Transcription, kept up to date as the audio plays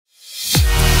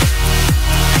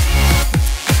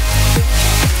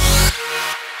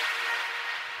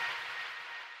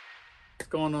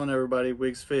going on, everybody?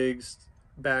 Wigs Figs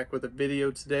back with a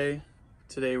video today.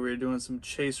 Today we're doing some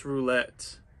chase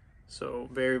roulette, so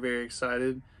very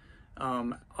excited.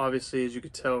 Obviously, as you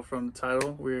could tell from the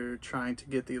title, we're trying to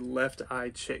get the Left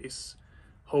Eye Chase,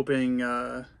 hoping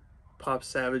Pop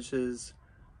Savage's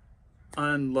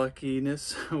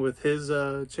unluckiness with his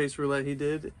chase roulette he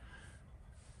did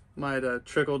might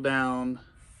trickle down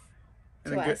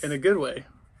in a good way.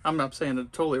 I'm not saying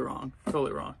it totally wrong.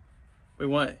 We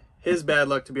want his bad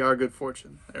luck to be our good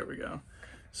fortune. There we go.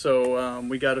 So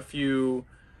we got a few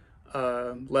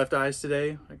left eyes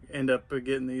today. I end up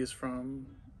getting these from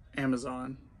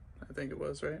Amazon, I think it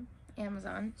was, right?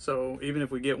 Amazon. So even if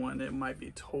we get one, it might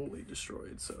be totally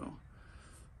destroyed. So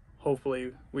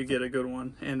hopefully we get a good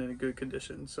one and in a good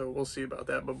condition. So we'll see about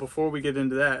that. But before we get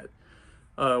into that,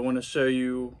 I want to show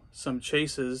you some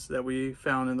chases that we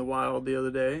found in the wild the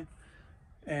other day.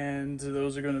 And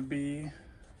those are going to be,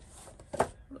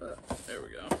 there we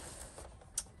go,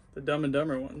 the Dumb and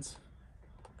Dumber ones.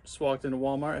 Just walked into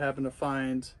Walmart, happened to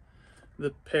find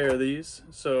the pair of these.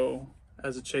 So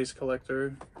as a chase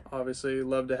collector, obviously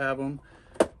love to have them.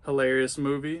 Hilarious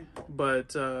movie,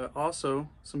 but also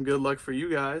some good luck for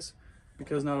you guys,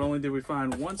 because not only did we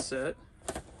find one set,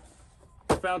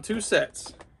 we found two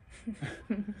sets.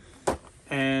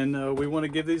 And we want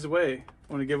to give these away.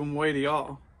 We want to give them away to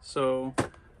y'all. So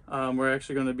we're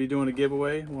actually going to be doing a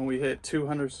giveaway when we hit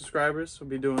 200 subscribers. We'll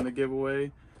be doing the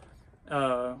giveaway,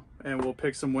 and we'll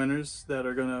pick some winners that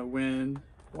are going to win.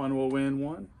 One will win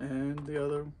one, and the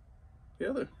other.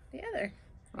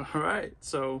 All right.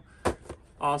 So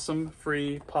awesome,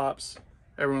 free pops.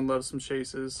 Everyone loves some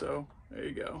chases, so there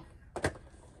you go.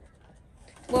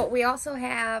 Well, we also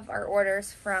have our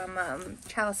orders from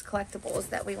Chalice Collectibles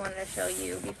that we wanted to show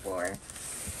you before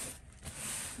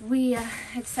we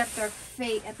accept our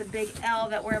fate at the big L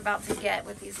that we're about to get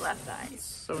with these left eyes.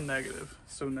 So negative.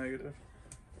 I'm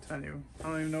telling you, I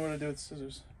don't even know what to do with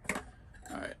scissors.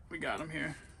 All right, we got them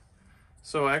here.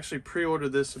 So I actually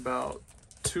pre-ordered this about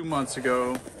 2 months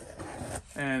ago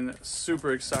and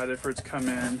super excited for it to come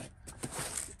in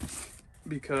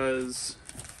because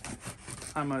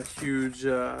I'm a huge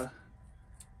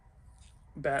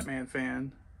Batman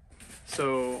fan.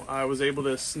 So I was able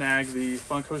to snag the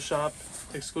Funko Shop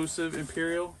exclusive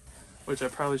Imperial, which I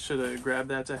probably should have grabbed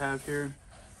that to have here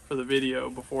for the video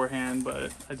beforehand,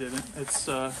 but I didn't. It's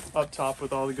up top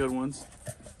with all the good ones.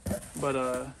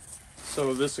 But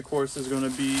so this of course is going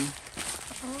to be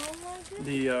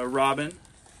the Robin.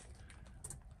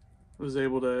 Was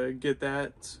able to get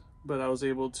that, but I was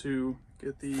able to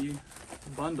get the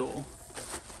bundle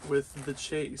with the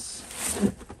chase.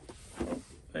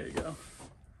 There you go.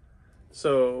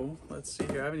 So let's see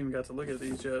here. I haven't even got to look at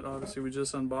these yet. Obviously, we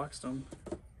just unboxed them,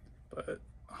 but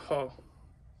oh,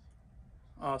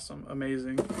 awesome,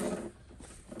 amazing.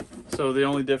 So the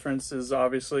only difference is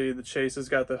obviously the chase has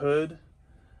got the hood.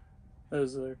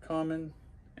 There's a common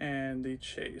and the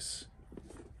chase.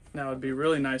 Now it'd be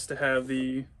really nice to have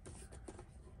the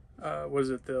what is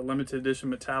it, the limited edition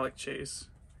metallic chase.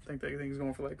 I think that thing's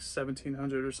going for like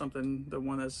 1,700 or something, the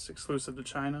one that's exclusive to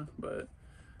China, but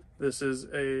this is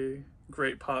a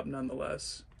great pop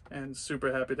nonetheless, and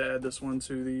super happy to add this one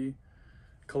to the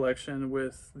collection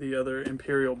with the other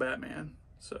Imperial Batman.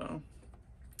 So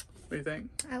what do you think?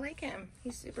 I like him.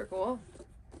 He's super cool.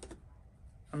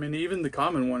 I mean, even the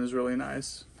common one is really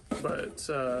nice, but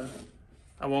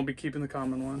I won't be keeping the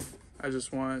common one. I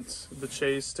just want the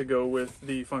chase to go with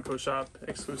the Funko Shop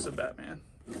exclusive Batman.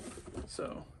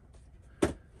 So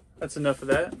that's enough of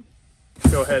that.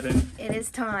 Go ahead and... It is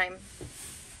time.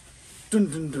 Dun,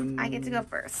 dun, dun. I get to go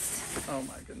first. Oh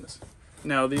my goodness.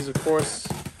 Now these of course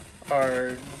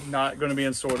are not going to be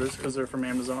in sorters because they're from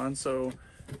Amazon, so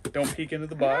don't peek into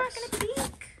the box. I'm not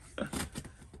gonna peek.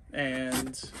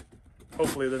 And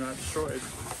hopefully they're not destroyed.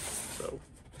 So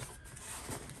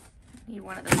need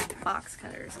one of those box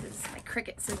cutters because my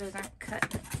Cricut scissors aren't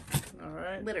cut. all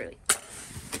right. Literally.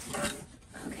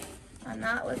 Okay. I'm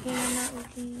not looking.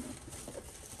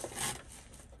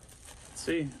 Let's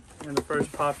see. And the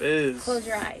first pop is... Close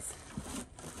your eyes.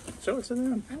 Show it to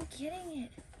them. I'm getting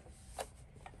it.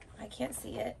 I can't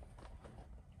see it.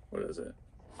 What is it?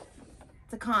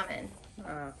 It's a common.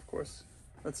 Ah, of course.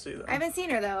 Let's see though. I haven't seen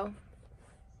her though.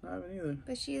 I haven't either.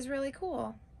 But she is really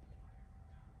cool.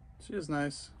 She is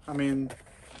nice. I mean,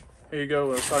 here you go.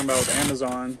 I was talking about with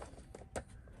Amazon.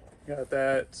 Got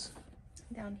that.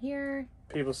 Down here.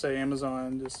 People say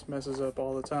Amazon just messes up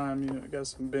all the time. You know, got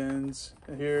some bins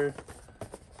in here.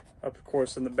 Up, of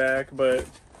course, in the back. But,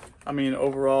 I mean,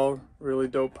 overall, really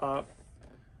dope pop.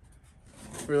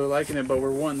 Really liking it, but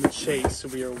we're wanting the chase. So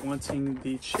we are wanting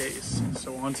the chase.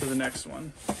 So on to the next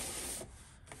one.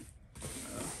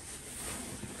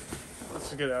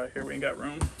 Let's get out of here. We ain't got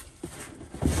room.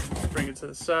 Bring it to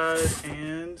the side,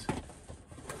 and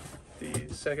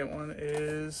the second one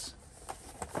is,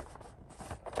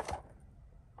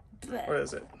 what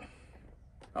is it?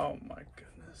 Oh my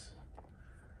goodness.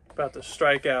 About to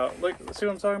strike out. Look, see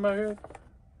what I'm talking about here?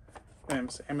 Man,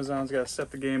 Amazon's got to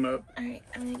set the game up. Alright,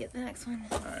 I'm gonna get the next one.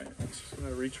 Alright, it's just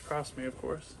gonna reach across me, of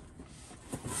course.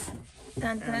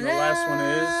 Dun, dun, And the last one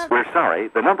is... We're sorry,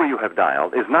 the number you have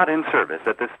dialed is not in service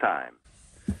at this time.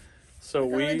 So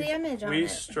damage on we it.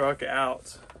 struck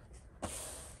out.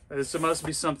 This must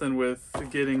be something with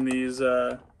getting these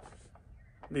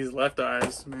left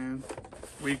eyes, man.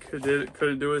 We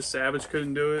couldn't do it. Savage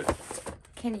couldn't do it.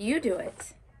 Can you do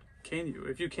it? Can you?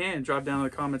 If you can, drop down in the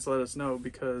comments. Let us know,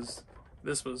 because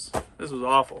this was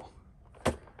awful.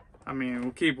 I mean,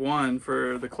 we'll keep one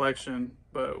for the collection,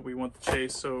 but we want the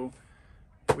chase, so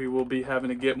we will be having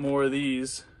to get more of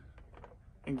these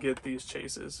and get these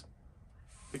chases.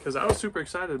 Because I was super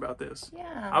excited about this.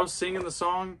 Yeah. I was singing the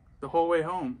song the whole way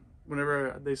home.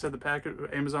 Whenever they said the package,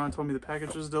 Amazon told me the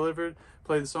package was delivered,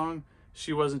 play the song.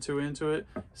 She wasn't too into it.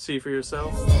 See for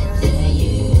yourself.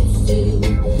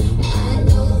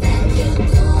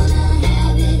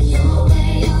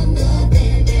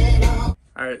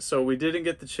 Alright, so we didn't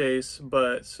get the chase,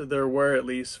 but so there were at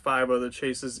least 5 other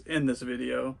chases in this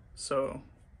video. So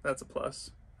that's a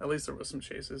plus. At least there was some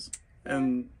chases.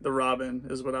 And the Robin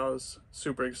is what I was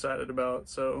super excited about.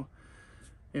 So,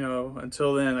 you know,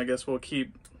 until then, I guess we'll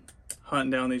keep hunting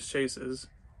down these chases.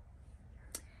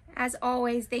 As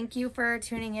always, thank you for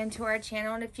tuning into our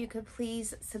channel. And if you could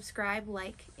please subscribe,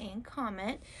 like, and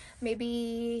comment.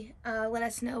 Maybe let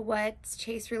us know what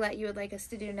chase roulette you would like us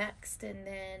to do next. And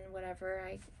then whatever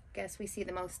I guess we see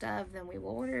the most of, then we will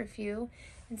order a few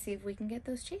and see if we can get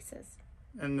those chases.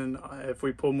 And then if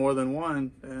we pull more than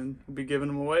one, then we'll be giving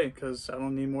them away, because I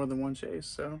don't need more than one chase.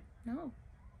 So, No.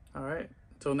 all right.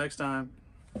 Until next time.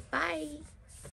 Bye.